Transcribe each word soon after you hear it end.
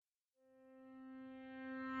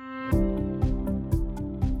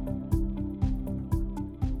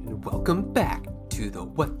Welcome back to the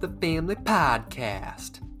What the Family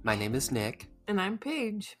podcast. My name is Nick. And I'm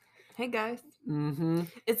Paige. Hey guys. Mm-hmm.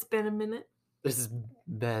 It's been a minute. This has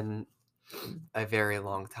been a very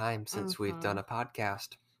long time since we've done a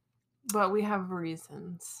podcast. But we have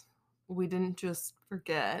reasons. We didn't just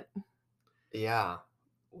forget. Yeah,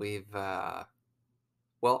 we've, by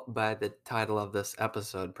the title of this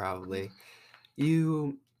episode,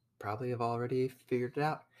 you probably have already figured it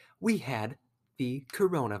out. We had the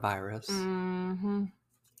coronavirus. Mm-hmm.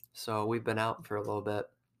 So we've been out for a little bit.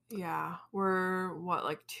 Yeah, we're,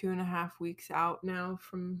 2.5 weeks out now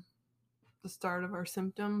from the start of our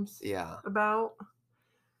symptoms. Yeah. And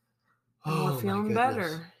we're feeling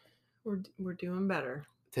better. We're doing better.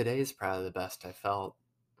 Today's probably the best I felt.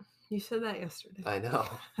 You said that yesterday. I know.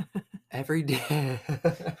 Every day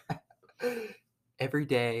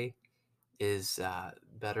is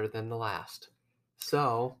better than the last.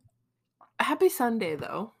 So, happy Sunday,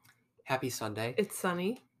 though. Happy Sunday. It's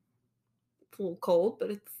sunny. It's a little cold, but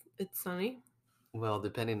it's sunny. Well,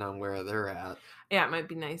 depending on where they're at. Yeah, it might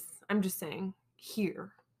be nice. I'm just saying,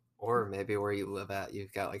 here. Or maybe where you live at,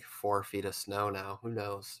 you've got 4 feet of snow now. Who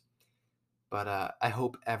knows? But I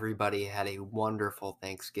hope everybody had a wonderful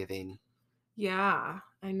Thanksgiving. Yeah,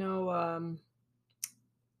 I know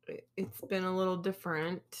it's been a little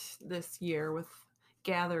different this year with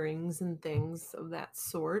gatherings and things of that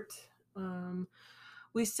sort.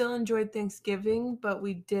 We still enjoyed Thanksgiving, but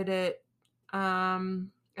we did it at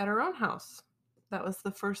our own house. That was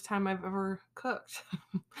the first time I've ever cooked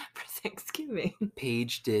for Thanksgiving.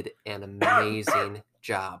 Paige did an amazing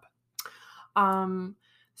job.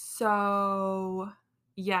 So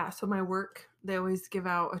my work, they always give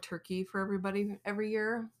out a turkey for everybody every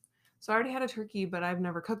year. So I already had a turkey, but I've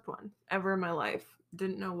never cooked one ever in my life.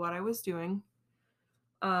 Didn't know what I was doing.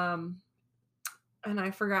 And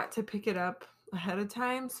I forgot to pick it up ahead of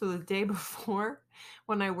time. So the day before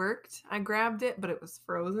when I worked, I grabbed it, but it was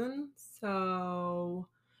frozen. And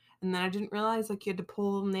then I didn't realize you had to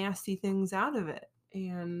pull nasty things out of it.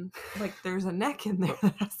 And there's a neck in there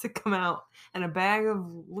that has to come out, and a bag of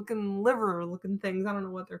liver looking things. I don't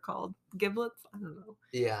know what they're called. Giblets? I don't know.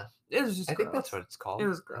 Yeah. It was just I gross. think that's what it's called. It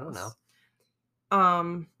was gross. I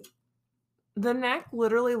don't know. The neck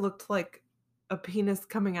literally looked like a penis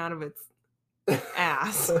coming out of its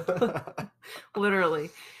ass. Literally.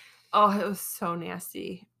 Oh, it was so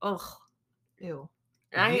nasty. Ugh. Ew.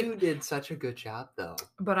 You did such a good job, though.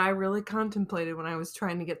 But I really contemplated when I was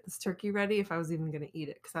trying to get this turkey ready if I was even going to eat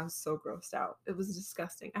it, because I was so grossed out. It was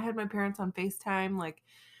disgusting. I had my parents on FaceTime,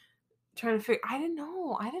 trying to figure. I didn't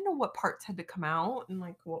know what parts had to come out and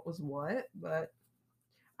what was what, but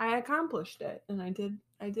I accomplished it, and I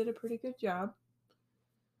did a pretty good job.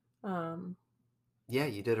 Yeah,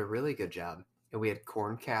 you did a really good job. And we had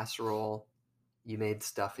corn casserole. You made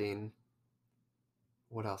stuffing.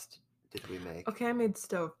 What else did we make? Okay, I made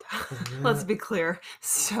stovetop. Let's be clear.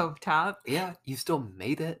 Stovetop. Yeah, you still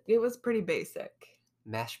made it. It was pretty basic.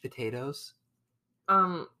 Mashed potatoes.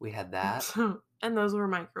 We had that. And those were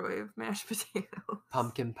microwave mashed potatoes.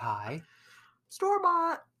 Pumpkin pie.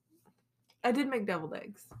 Store-bought. I did make deviled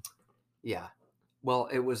eggs. Yeah. Well,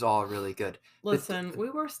 it was all really good. Listen,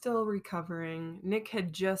 we were still recovering. Nick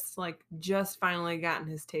had just finally gotten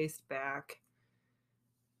his taste back.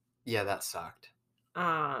 Yeah, that sucked.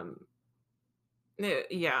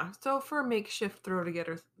 Yeah. So for a makeshift throw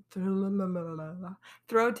together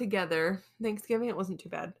Thanksgiving, it wasn't too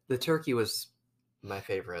bad. The turkey was my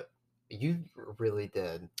favorite. You really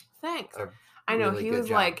did. Thanks. I know he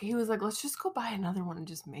was like, let's just go buy another one and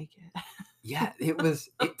just make it. Yeah,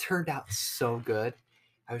 it turned out so good.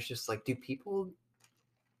 I was just like, do people,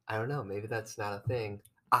 I don't know, maybe that's not a thing.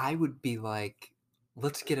 I would be like,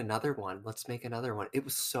 let's get another one. Let's make another one. It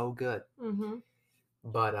was so good. Mm-hmm.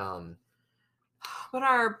 But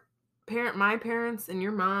my parents and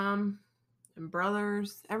your mom and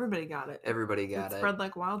brothers, everybody got it. It spread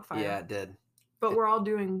like wildfire. Yeah, it did. But we're all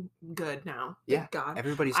doing good now. Yeah, God.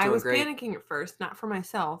 Everybody's doing great. I was panicking at first, not for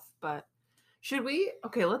myself, but should we?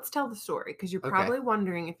 Okay, let's tell the story, because you're probably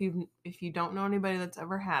wondering if you don't know anybody that's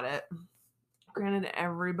ever had it. Granted,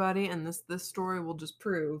 everybody, and this story will just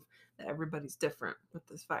prove that everybody's different with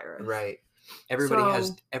this virus. Right.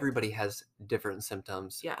 Everybody has different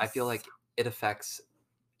symptoms. Yes. I feel like it affects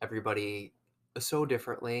everybody so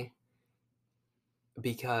differently,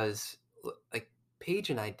 because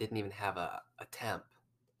Paige and I didn't even have a temp.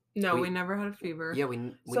 No, we never had a fever. Yeah,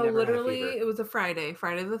 we so never literally had a fever. It was a Friday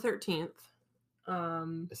the 13th.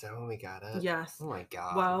 Is that when we got it? Yes. Oh my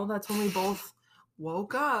God. Well, that's when we both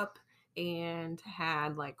woke up and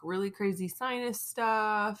had like really crazy sinus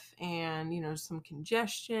stuff and, some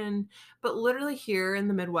congestion. But literally here in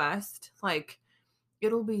the Midwest, like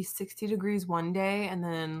it'll be 60 degrees one day and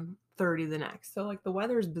then 30 the next. So like the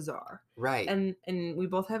weather's bizarre. Right. And we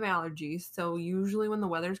both have allergies. So usually when the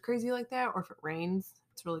weather's crazy like that, or if it rains,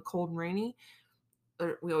 it's really cold and rainy,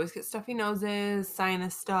 we always get stuffy noses,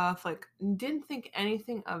 sinus stuff. Like didn't think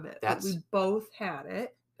anything of it, but That's we both had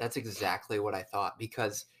it. that's exactly what I thought,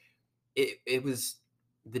 because it was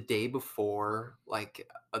the day before, like,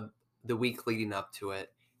 the week leading up to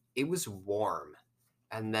it, it was warm,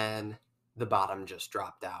 and then the bottom just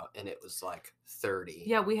dropped out, and it was, like, 30.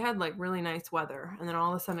 Yeah, we had like really nice weather and then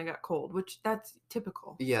all of a sudden it got cold, which that's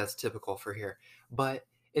typical. Yeah, it's typical for here, but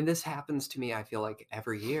and this happens to me, I feel like,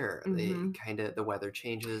 every year. Mhm. The weather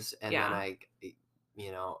changes, and then Yeah. I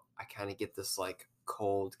kinda get this, like,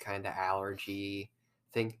 cold kinda allergy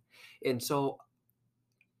thing, and so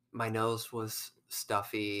my nose was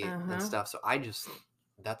stuffy and Uh-huh. stuff, so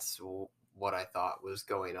that's what I thought was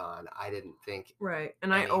going on. I didn't think Right.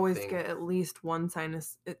 And I always anything. get at least one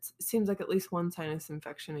sinus. It seems like at least one sinus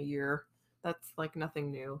infection a year. That's like nothing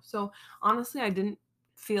new. So honestly, I didn't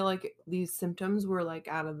feel like these symptoms were like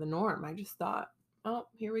out of the norm. I just thought, oh,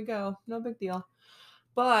 here we go. No big deal.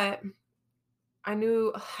 But I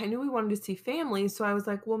knew we wanted to see family, so I was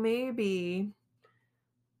like, well, maybe.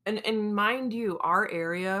 And mind you, our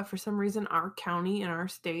area, for some reason, our county in our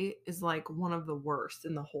state is like one of the worst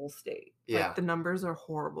in the whole state. Like Yeah, the numbers are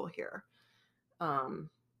horrible here.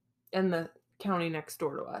 Um, and the county next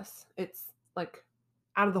door to us. It's like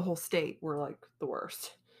out of the whole state, we're like the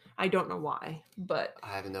worst. I don't know why, but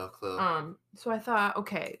I have no clue. so I thought,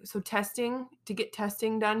 okay, so to get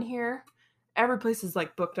testing done here, every place is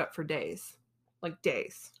like booked up for days. Like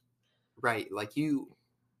days. Right, like, you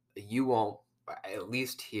won't, at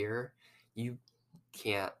least here, you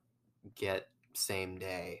can't get same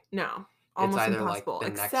day. No, It's almost either, like, impossible. the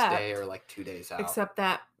next day or, like, 2 days out. Except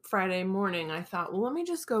that Friday morning I thought, well, let me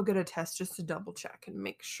just go get a test just to double check and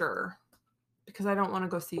make sure because I don't want to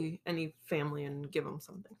go see any family and give them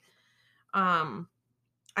something. Um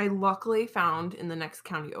I luckily found in the next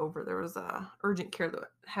county over, there was a urgent care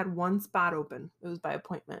that had one spot open. It was by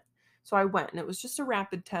appointment. So I went and it was just a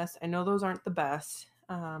rapid test. I know those aren't the best.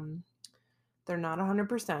 They're not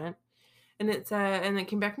 100%. And and it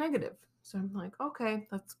came back negative. So I'm like, okay,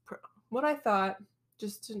 that's what I thought,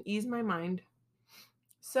 just to ease my mind.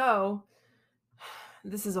 So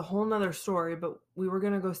this is a whole nother story, but we were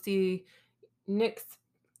going to go see Nick's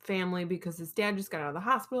family because his dad just got out of the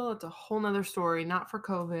hospital. It's a whole nother story, not for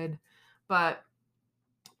COVID, but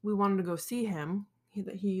we wanted to go see him.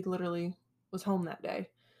 He literally was home that day.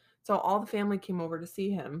 So all the family came over to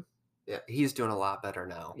see him. Yeah, he's doing a lot better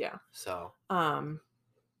now, Yeah. so Um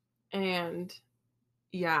and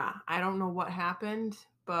yeah, I don't know what happened,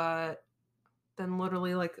 but then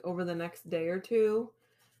literally like over the next day or two,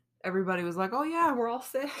 everybody was like, "Oh yeah, we're all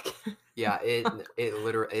sick." yeah, it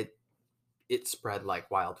literally it spread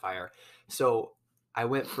like wildfire. So, I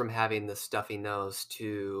went from having the stuffy nose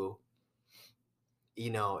to,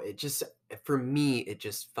 it just, for me, it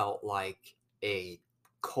just felt like a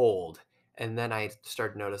cold. And then I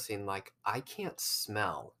started noticing, like, I can't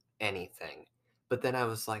smell anything. But then I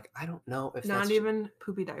was like, I don't know if Not that's, even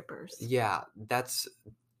poopy diapers. yeah,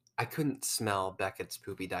 I couldn't smell Beckett's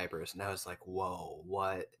poopy diapers. And I was like, whoa,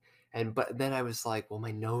 what? But then I was like, well,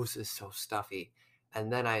 my nose is so stuffy.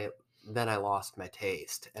 And then I lost my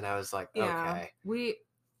taste. And I was like, Yeah. okay,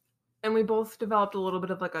 We both developed a little bit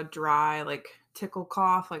of like a dry, like tickle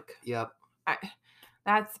cough. Like yep, I,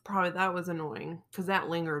 that was annoying because that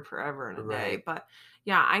lingered forever in a day. right. But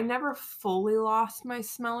yeah, I never fully lost my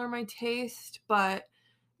smell or my taste, but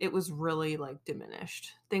it was really like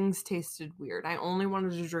diminished. Things tasted weird. I only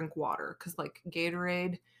wanted to drink water because like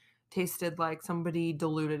Gatorade tasted like somebody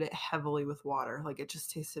diluted it heavily with water. Like it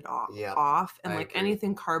just tasted Yep, off, and I like agree.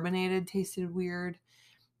 anything carbonated tasted weird.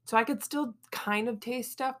 So I could still kind of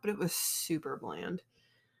taste stuff, but it was super bland.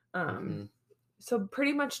 Um, Hmm. so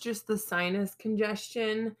pretty much just the sinus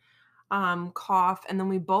congestion, cough, and then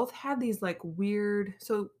we both had these like weird.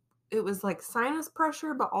 So it was like sinus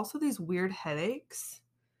pressure, but also these weird headaches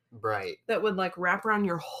Right. that would like wrap around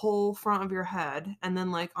your whole front of your head, and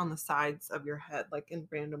then like on the sides of your head, like in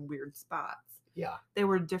random weird spots. Yeah. They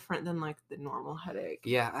were different than like the normal headache.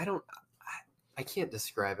 Yeah, I can't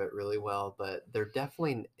describe it really well, but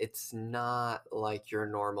it's not like your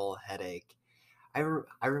normal headache. I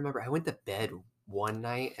remember I went to bed one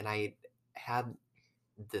night and I had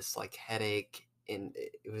this like headache, and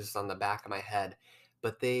it was on the back of my head,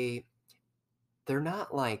 but they're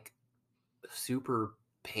not like super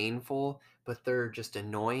painful, but they're just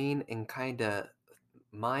annoying and kind of.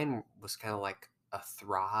 Mine was kind of like a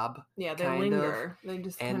throb, Yeah, they kind of, linger. They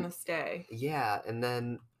just kind and of stay. yeah, and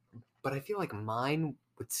then, but I feel like mine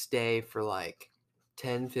would stay for like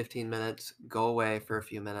 10, 15 minutes, go away for a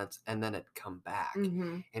few minutes, and then it'd come back.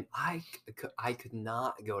 Mm-hmm. And I could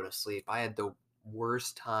not go to sleep. I had the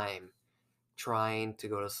worst time trying to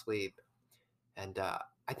go to sleep. And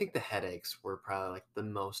I think the headaches were probably like the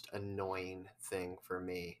most annoying thing for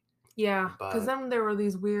me. Yeah, because But then there were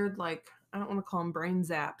these weird, like, I don't want to call them brain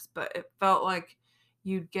zaps, but it felt like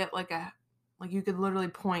you'd get like you could literally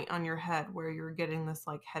point on your head where you were getting this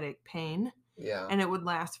like headache pain, yeah, and it would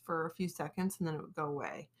last for a few seconds and then it would go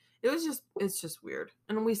away. It's just weird.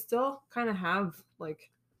 And we still kind of have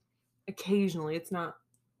like occasionally, it's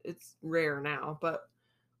rare now, but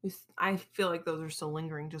I feel like those are still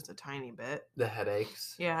lingering just a tiny bit. the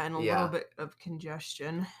headaches. Yeah, and a little Yeah. bit of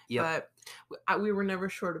congestion. Yep. But we were never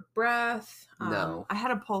short of breath. No. I had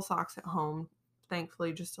a pulse ox at home,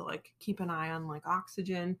 thankfully, just to like keep an eye on like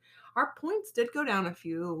oxygen. Our points did go down a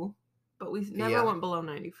few, but we never Yeah. went below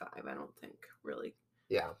 95. I don't think really.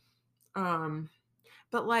 Yeah.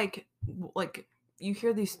 But like you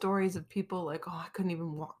hear these stories of people like, oh, I couldn't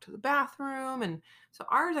even walk to the bathroom, and so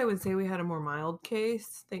ours, I would say we had a more mild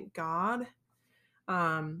case, thank God.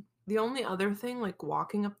 The only other thing, like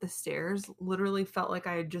walking up the stairs, literally felt like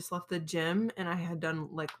I had just left the gym and I had done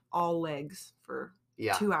like all legs for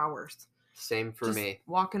Yeah. 2 hours. Same for Just me.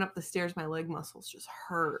 walking up the stairs, my leg muscles just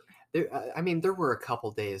hurt. I mean, there were a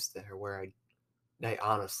couple days there where I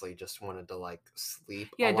honestly just wanted to like sleep.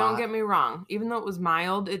 Yeah, a don't lot. get me wrong. Even though it was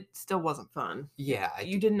mild, it still wasn't fun. Yeah,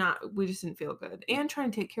 We just didn't feel good. And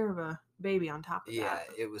trying to take care of a baby on top of yeah, that.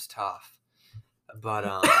 it was tough. But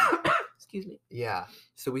Excuse me. yeah.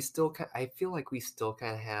 So I feel like we still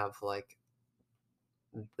kind of have like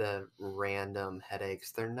the random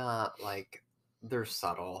headaches. They're not like they're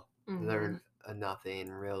subtle. Mhm. They're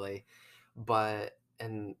nothing really. But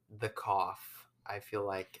and the cough, I feel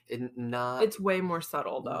like It's way more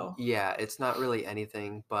subtle though. Yeah, it's not really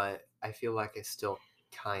anything, but I feel like I still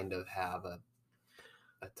kind of have a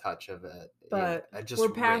touch of it. But just we're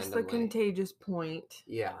past the randomly. contagious point.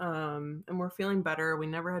 Yeah. And we're feeling better. We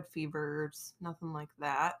never had fevers, nothing like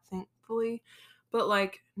that, thankfully. But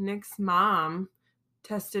like Nick's mom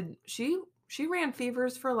tested, she ran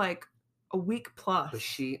fevers for like a week plus.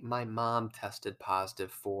 But my mom tested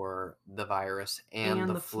positive for the virus and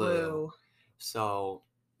the flu. So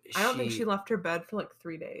I don't think she left her bed for like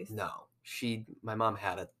 3 days. No, my mom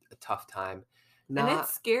had a tough time. And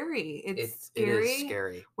it's scary. It's scary. It is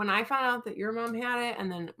scary. When I found out that your mom had it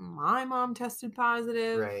and then my mom tested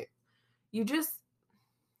positive, right? You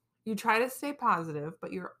try to stay positive,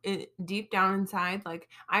 but you're deep down inside. Like,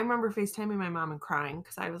 I remember FaceTiming my mom and crying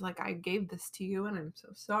because I was like, I gave this to you and I'm so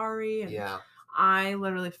sorry. And yeah. I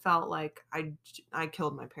literally felt like I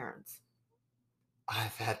killed my parents.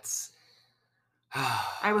 That's.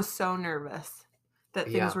 I was so nervous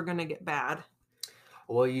that things were going to get bad.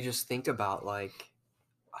 Well, you just think about like,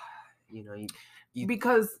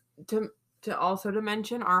 because to also to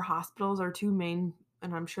mention, our hospitals are two main,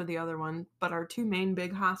 and I'm sure the other one, but our two main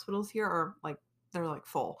big hospitals here are like, they're like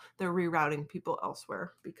full. They're rerouting people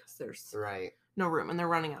elsewhere because there's no room and they're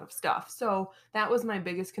running out of stuff. So that was my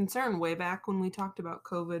biggest concern way back when we talked about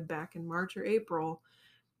COVID back in March or April.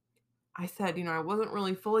 I said, I wasn't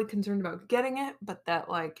really fully concerned about getting it, but that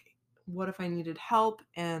like, what if I needed help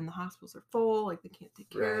and the hospitals are full, like they can't take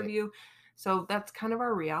care of you. So that's kind of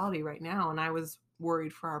our reality right now. And I was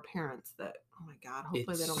worried for our parents that, oh my God,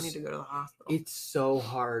 hopefully they don't need to go to the hospital. It's so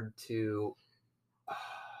hard to,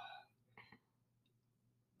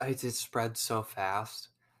 it spreads so fast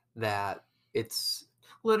that it's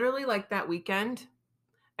literally like that weekend.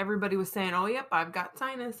 Everybody was saying, oh, yep, I've got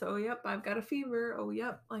sinus. Oh, yep, I've got a fever. Oh,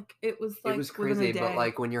 yep. Like, it was like, it was crazy. But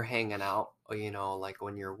like when you're hanging out, like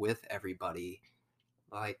when you're with everybody,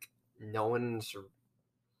 like no one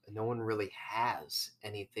really has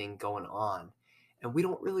anything going on. And we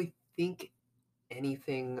don't really think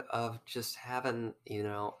anything of just having,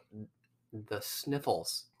 the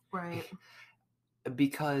sniffles. Right.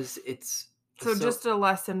 Because it's. So just a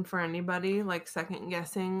lesson for anybody, like second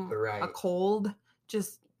guessing a cold,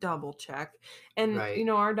 just double check. And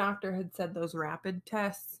our doctor had said those rapid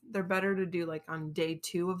tests, they're better to do like on day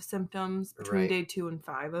 2 of symptoms, between day 2 and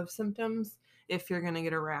 5 of symptoms, if you're going to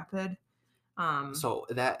get a rapid.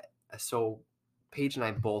 So Paige and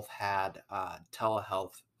I both had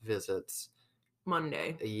telehealth visits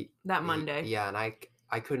Monday. Yeah, and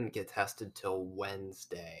I couldn't get tested till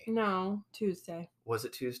Wednesday. No, Tuesday. Was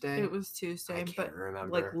it Tuesday? It was Tuesday, I can't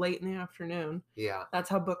remember. Like late in the afternoon. Yeah. That's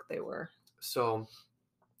how booked they were. So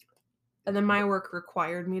And then my work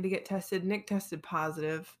required me to get tested. Nick tested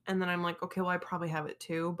positive, and then I'm like, "Okay, well, I probably have it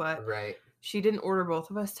too," but Right. she didn't order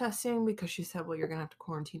both of us testing because she said, "Well, you're gonna have to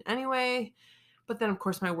quarantine anyway." But then, of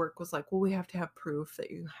course, my work was like, "Well, we have to have proof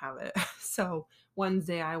that you have it." So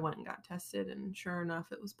Wednesday, I went and got tested, and sure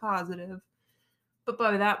enough, it was positive. But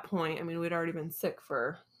by that point, I mean, we'd already been sick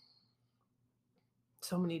for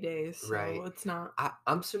so many days, so Right. it's not.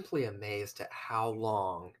 I'm simply amazed at how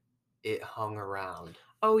long it hung around.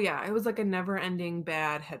 Oh yeah, it was like a never-ending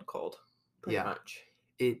bad head cold, pretty Yeah. much.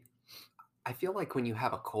 It I feel like when you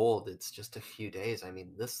have a cold, it's just a few days. I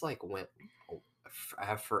mean, this like went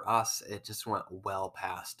for us, it just went well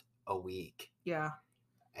past a week. Yeah.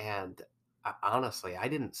 And honestly, I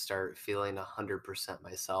didn't start feeling 100%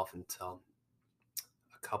 myself until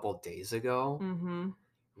a couple days ago. Mm-hmm.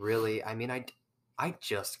 Really, I mean, I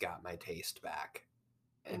just got my taste back.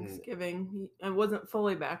 And Thanksgiving. I wasn't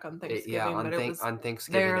fully back on yeah, Thanksgiving, but it was on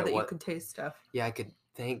Thanksgiving there it that you was could taste stuff. yeah, I could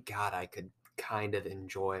thank God I could kind of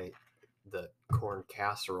enjoy the corn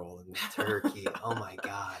casserole and the turkey. Oh my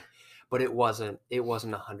God. But it wasn't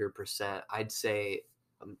 100%. I'd say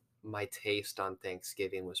my taste on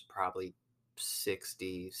Thanksgiving was probably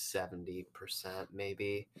 60-70%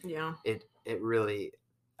 maybe. Yeah. It really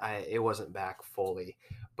it wasn't back fully.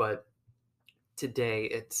 But today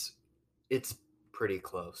it's pretty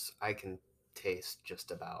close. I can taste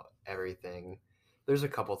just about everything. There's a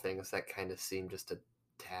couple things that kind of seem just a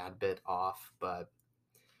tad bit off, but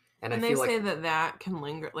and I And they feel say like that that can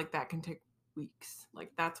linger, like that can take weeks.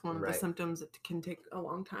 Like that's one of the right. symptoms that can take a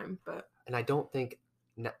long time. But And I don't think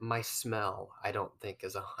my smell, I don't think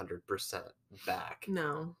is 100% back.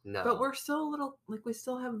 no, but No. we're still a little like we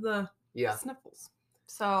still have the Yeah. sniffles.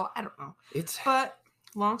 So I don't know. It's But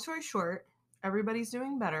long story short, everybody's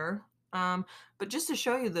doing better. But just to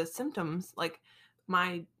show you the symptoms, like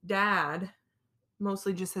my dad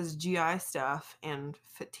mostly just has GI stuff and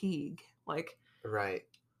fatigue. Like right.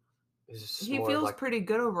 It's just he more of feels like pretty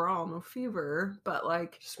good overall, no fever, but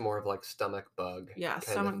like stomach bug yeah, kind of.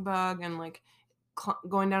 stomach bug and like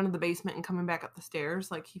going down to the basement and coming back up the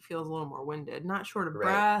stairs, like he feels a little more winded. Not short of Right.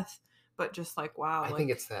 breath, but just like wow, I think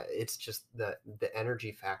like it's just the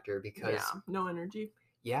energy factor yeah, because no energy.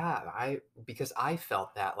 yeah, because I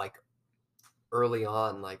felt that like early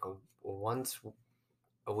on, like once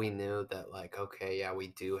we knew that like okay, yeah, we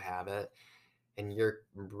do have it and you're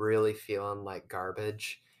really feeling like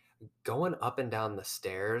garbage, going up and down the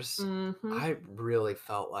stairs, Mhm. I really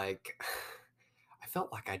felt like I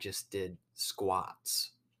felt like I just did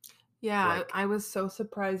squats. Yeah, Like I was so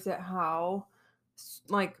surprised at how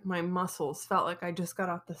like my muscles felt like I just got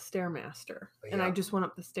off the stairmaster and I yeah, just went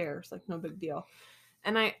up the stairs, like no big deal.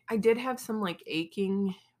 And I did have some like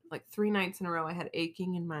aching, like 3 nights in a row I had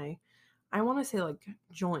aching in my I want to say like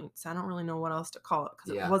joints. I don't really know what else to call it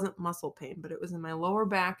because it yeah. wasn't muscle pain, but it was in my lower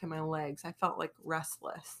back and my legs. I felt like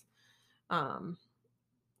restless. Um,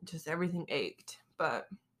 just everything ached. But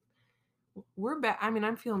we're back. I mean,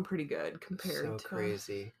 I'm feeling pretty good compared So to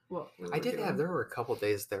crazy. what we I were did have doing. there were a couple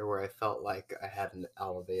days there where I felt like I had an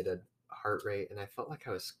elevated heart rate and I felt like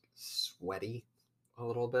I was sweaty a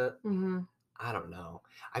little bit. Hmm. I don't know.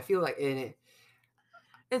 I feel like It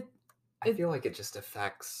I it feel like it just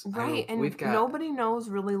affects. I right, mean, and we've got nobody knows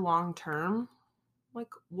really long term, like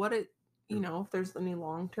what it if there's any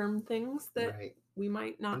long term things that right, we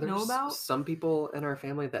might and not know there's about. some people in our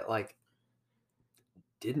family that like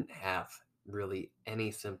didn't have really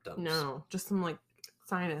any symptoms. No, just some like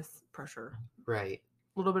sinus pressure, Right.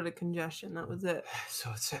 a little bit of congestion. That was it.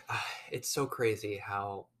 So it's so crazy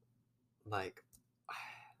how like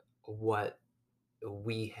what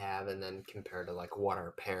we have and then compared to like what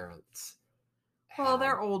our parents Well, had.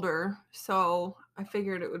 they're older, so I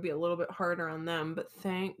figured it would be a little bit harder on them, but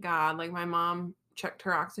thank God, like my mom checked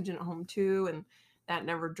her oxygen at home too, and that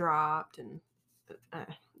never dropped. And uh,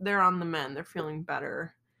 they're on the mend. They're feeling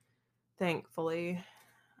better, thankfully.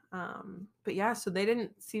 But yeah, so they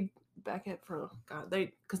didn't see Beckett for God,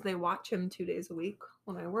 because they watch him 2 days a week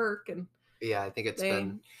when I work, and Yeah, they,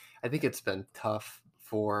 I think it's been tough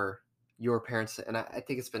for your parents and I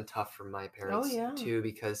think it's been tough for my oh parents yeah, too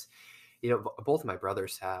because both my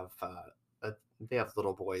brothers have they have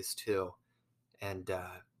little boys too and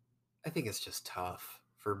I think it's just tough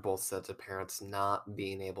for both sets of parents not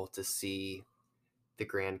being able to see the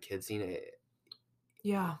grandkids.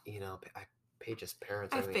 yeah. Paige's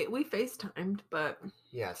parents. I mean, We FaceTimed, but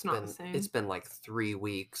yeah, it's not the it's same. been like 3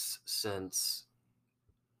 weeks since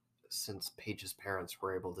Paige's parents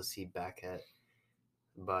were able to see Beckett.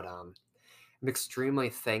 But I'm extremely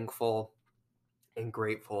thankful and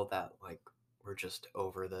grateful that like we're just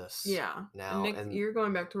over this Yeah. And now. Nick, And you're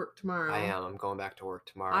going back to work tomorrow. I am. I'm going back to work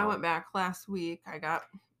I tomorrow. went back last week. I got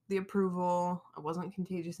the approval. I wasn't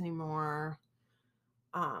contagious anymore.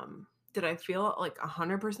 Did I feel like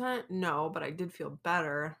 100%? No, but I did feel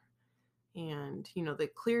better. And, they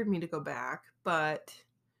cleared me to go back. But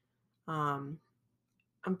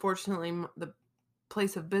unfortunately, the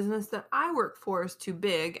place of business that I work for is too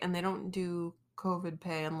big, and they don't do COVID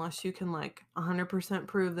pay unless you can 100%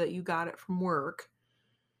 prove that you got it from work.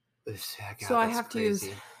 God, So I that's have crazy.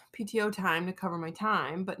 to use PTO time to cover my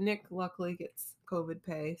time, but Nick luckily gets COVID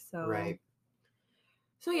pay. So Right.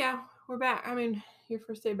 So yeah, we're back. I mean, your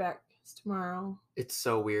first day back is tomorrow. It's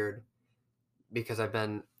so weird because I've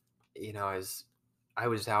been, I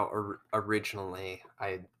was out originally. I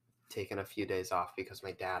had taken a few days off because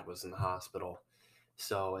my dad was in the hospital.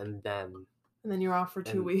 So, and then you're off for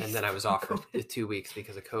 2 weeks. And then I was off for 2 weeks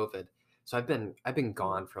because of COVID. So I've been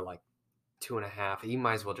gone for 2.5. You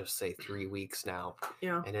might as well just say 3 weeks now.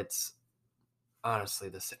 Yeah. And it's honestly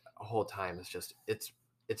this whole time is just it's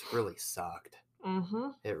really sucked. Mm-hmm.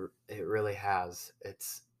 It really has.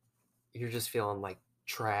 You're just feeling like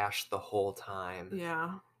trash the whole time.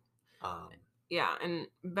 Yeah. Yeah, and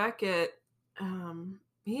Beckett,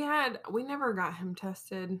 we never got him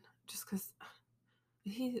tested just because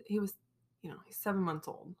he was, he's 7 months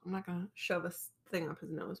old. I'm not gonna shove a thing up his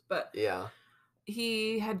nose, but yeah,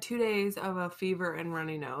 he had 2 days of a fever and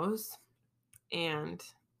runny nose, and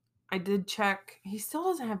I did check. He still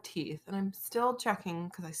doesn't have teeth, and I'm still checking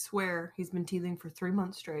because I swear he's been teething for 3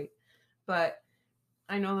 months straight. But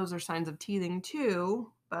I know those are signs of teething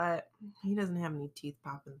too, but he doesn't have any teeth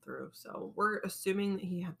popping through. So we're assuming that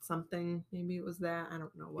he had something. Maybe it was that. I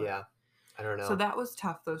don't know what. Yeah, I don't know. So that was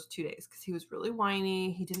tough those 2 days because he was really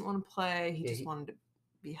whiny. He didn't want to play. He just wanted to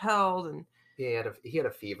be held. And he had a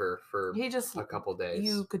fever for a couple days.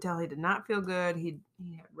 You could tell he did not feel good. He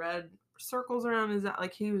had red circles around his eye.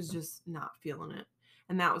 Like he was just not feeling it.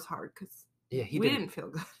 And that was hard because we didn't feel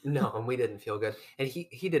good. No, and we didn't feel good. And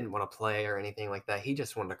he didn't want to play or anything like that. He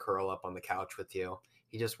just wanted to curl up on the couch with you.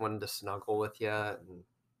 He just wanted to snuggle with you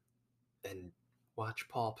and watch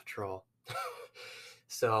Paw Patrol.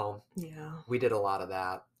 So yeah, we did a lot of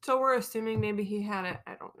that. So we're assuming maybe he had it.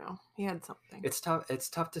 I don't know. He had something. It's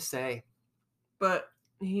tough to say. But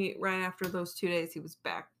he right after those 2 days, he was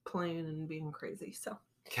back playing and being crazy. So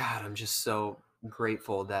God, I'm just so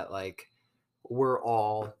grateful that we're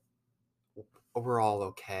all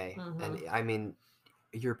okay. Mm-hmm. And I mean,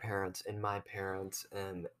 your parents and my parents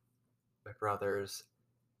and my brothers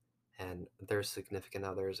and their significant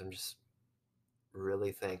others. I'm just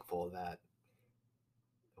really thankful that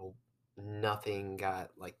nothing got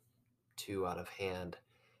too out of hand,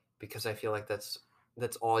 because I feel like that's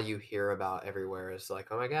all you hear about everywhere is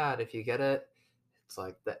oh my God, if you get it, it's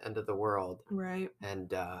like the end of the world. Right.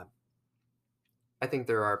 And I think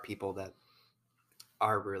there are people that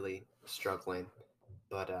are really struggling,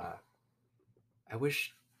 but I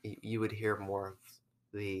wish you would hear more of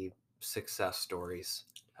the success stories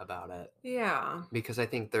about it. Yeah. Because I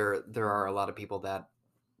think there are a lot of people that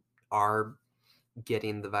are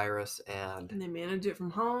getting the virus and they manage it from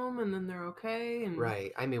home and then they're okay. And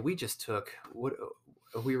right. I mean, we just took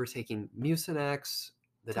we were taking Mucinex,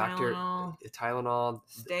 the Tylenol,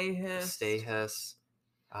 Stayhis,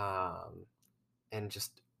 and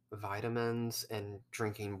just vitamins and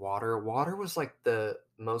drinking water. Water was the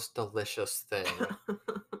most delicious thing.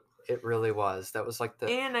 It really was. That was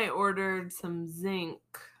and I ordered some zinc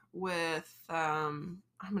with I'm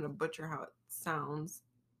gonna butcher how it sounds.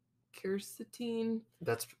 Quercetin.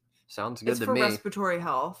 That sounds good to me. It's for me. respiratory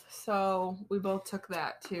health. So we both took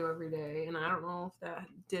that too every day, and I don't know if that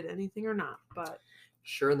did anything or not, but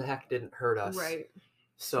sure in the heck didn't hurt us. Right.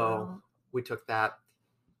 So we took that,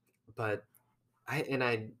 but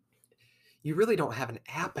you really don't have an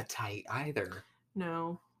appetite either.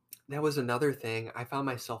 No. That was another thing. I found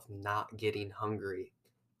myself not getting hungry.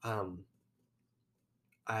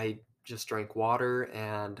 I just drank water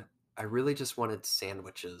and I really just wanted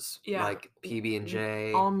sandwiches. Yeah. Like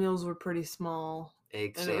PB&J. All meals were pretty small.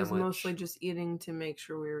 Egg and sandwich. It was mostly just eating to make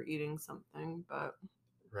sure we were eating something, but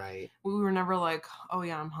right. We were never like, oh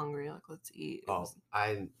yeah, I'm hungry. Let's eat.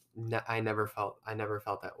 I never felt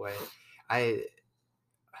that way. I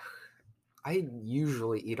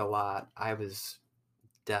usually eat a lot. I was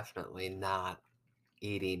definitely not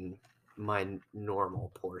eating my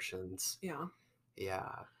normal portions. Yeah. Yeah.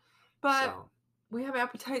 But we have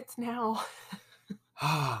appetites now.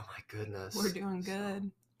 Oh my goodness. We're doing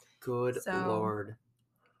good. Good Lord.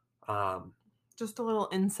 Just a little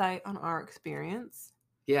insight on our experience.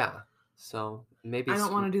 Yeah. So maybe I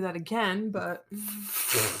don't want to do that again, but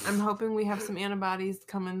I'm hoping we have some antibodies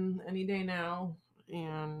coming any day now,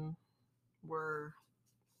 and we're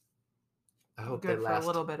I hope they good for a last.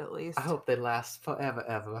 little bit at I least. hope they last forever,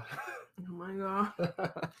 ever. Oh my god.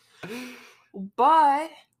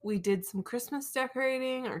 But we did some Christmas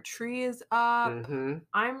decorating. Our tree is up. Mm-hmm.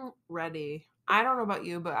 I'm ready. I don't know about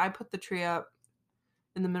you, but I put the tree up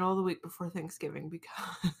in the middle of the week before Thanksgiving because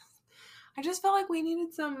I just felt like we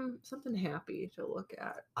needed something happy to look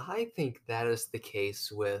at. I think that is the case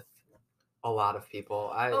with a lot of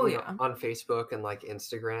people. Oh yeah. On Facebook and like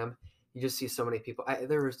Instagram, you just see so many people.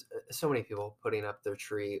 There was so many people putting up their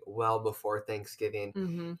tree well before Thanksgiving.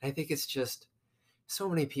 Mm-hmm. I think it's just so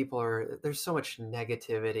many people there's so much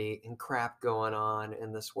negativity and crap going on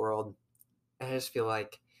in this world. And I just feel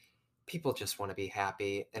like people just want to be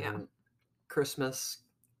happy, and Yeah. Christmas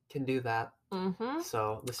can do that. Mm-hmm.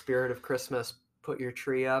 So the spirit of Christmas, put your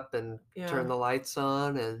tree up and turn Yeah. the lights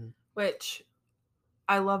on, and Which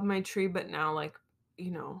I love my tree, but now like,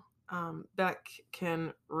 Beck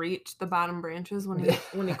can reach the bottom branches when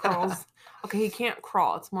he crawls. Okay, he can't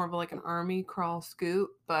crawl. It's more of like an army crawl scoot,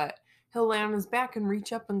 but he'll lay on his back and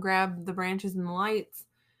reach up and grab the branches and the lights.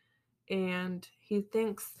 And he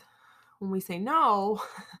thinks when we say no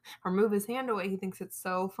or move his hand away, he thinks it's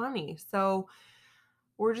so funny. So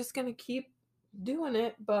we're just gonna keep doing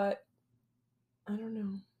it, but I don't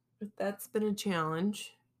know. That's been a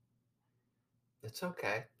challenge. it's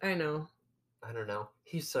okay. I know. I don't know.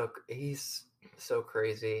 He's so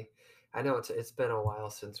crazy. I know it's been a while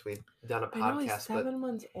since we've done a I know he's podcast, but 7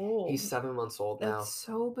 months old. he's 7 months old now. That's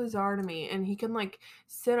so bizarre to me. And he can like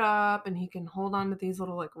sit up and he can hold on to these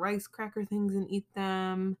little like rice cracker things and eat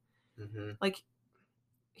them. Mm-hmm. Like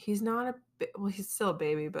he's not well, he's still a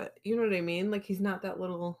baby, but you know what I mean? Like he's not that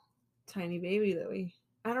little tiny baby that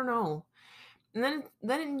I don't know. And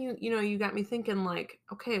then you got me thinking like,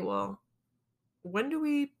 okay, well, when do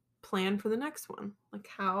we plan for the next one? Like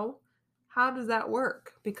how does that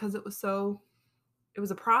work? Because it was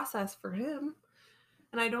a process for him.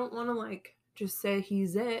 And I don't want to like just say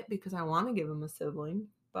he's it because I want to give him a sibling,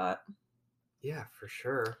 but Yeah, for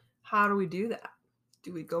sure. how do we do that?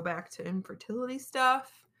 Do we go back to infertility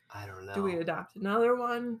stuff? I don't know. Do we adopt another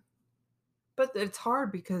one? But it's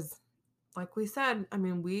hard because like we said, I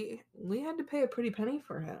mean, we had to pay a pretty penny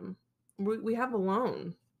for him. We have a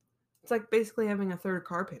loan. It's like basically having a third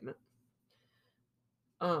car payment.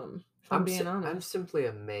 If I'm being honest. I'm simply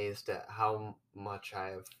amazed at how much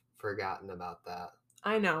I've forgotten about that.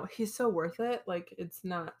 I know. He's so worth it. Like it's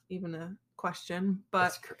not even a question,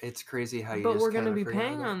 but it's crazy how you but just we're going to kinda be forgot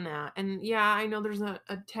paying about it. on that. And yeah, I know there's a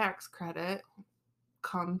tax credit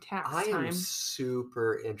come tax I am time.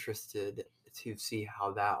 super interested to see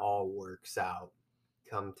how that all works out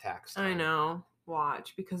come tax time. I know.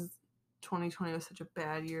 Watch, because 2020 was such a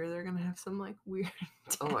bad year. They're going to have some like weird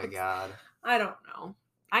Oh my tax. god. I don't know.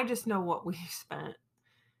 I just know what we spent,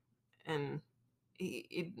 and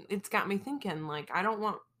it's got me thinking like I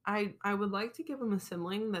would like to give him a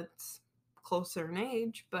sibling that's closer in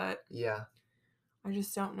age, but Yeah, I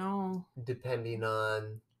just don't know. depending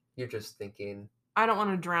on you're just thinking. I don't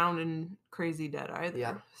want to drown in crazy debt either.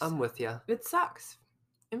 Yeah, I'm with you. It sucks.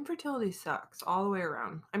 Infertility sucks all the way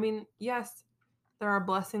around. I mean, yes, there are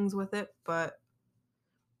blessings with it, but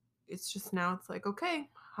it's just now it's like, okay,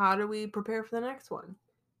 how do we prepare for the next one?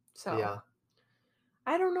 So Yeah,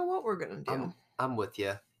 I don't know what we're gonna do. I'm with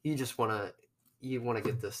you. You just wanna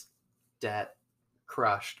get this debt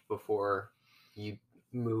crushed before you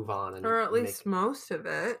move on, and Or at least most of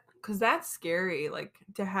it, because that's scary. Like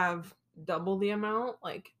to have double the amount.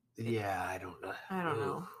 Like yeah, I don't know. I don't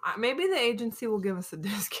know. Maybe the agency will give us a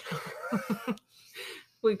discount.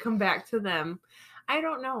 We come back to them. I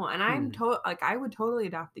don't know, and I'm like I would totally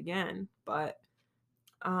adopt again, but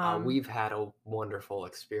we've had a wonderful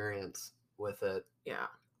experience with it. Yeah,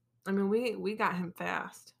 I mean we got him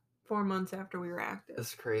fast, 4 months after we were active.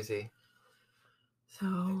 It's crazy.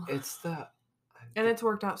 So and it's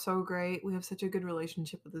worked out so great. We have such a good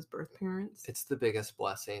relationship with his birth parents. It's the biggest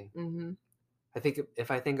blessing. Mm-hmm. I think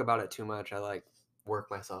if I think about it too much, I like work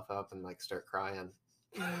myself up and like start crying.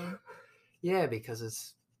 Yeah. Yeah,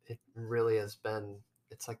 because it really has been.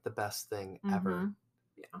 It's like the best thing ever.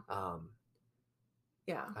 Yeah.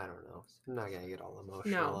 Yeah. I don't know. I'm not gonna get all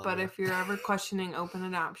emotional. No, but if you're ever questioning open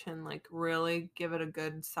adoption, like really give it a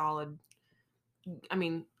good solid. I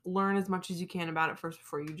mean, learn as much as you can about it first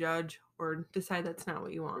before you judge or decide that's not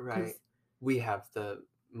what you want. Right. We have the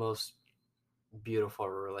most beautiful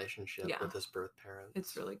relationship with his birth parents.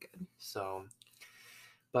 It's really good. So,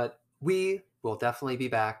 but we will definitely be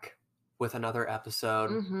back with another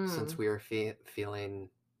episode since we are feeling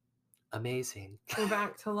amazing. We're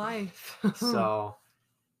back to life. So,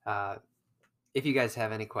 uh, if you guys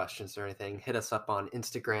have any questions or anything, hit us up on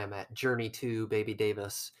Instagram at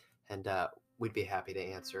Journey2BabyDavis, and we'd be happy to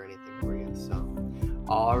answer anything for you. So,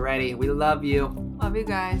 alrighty, we love you. Love you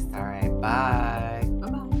guys. All right, bye.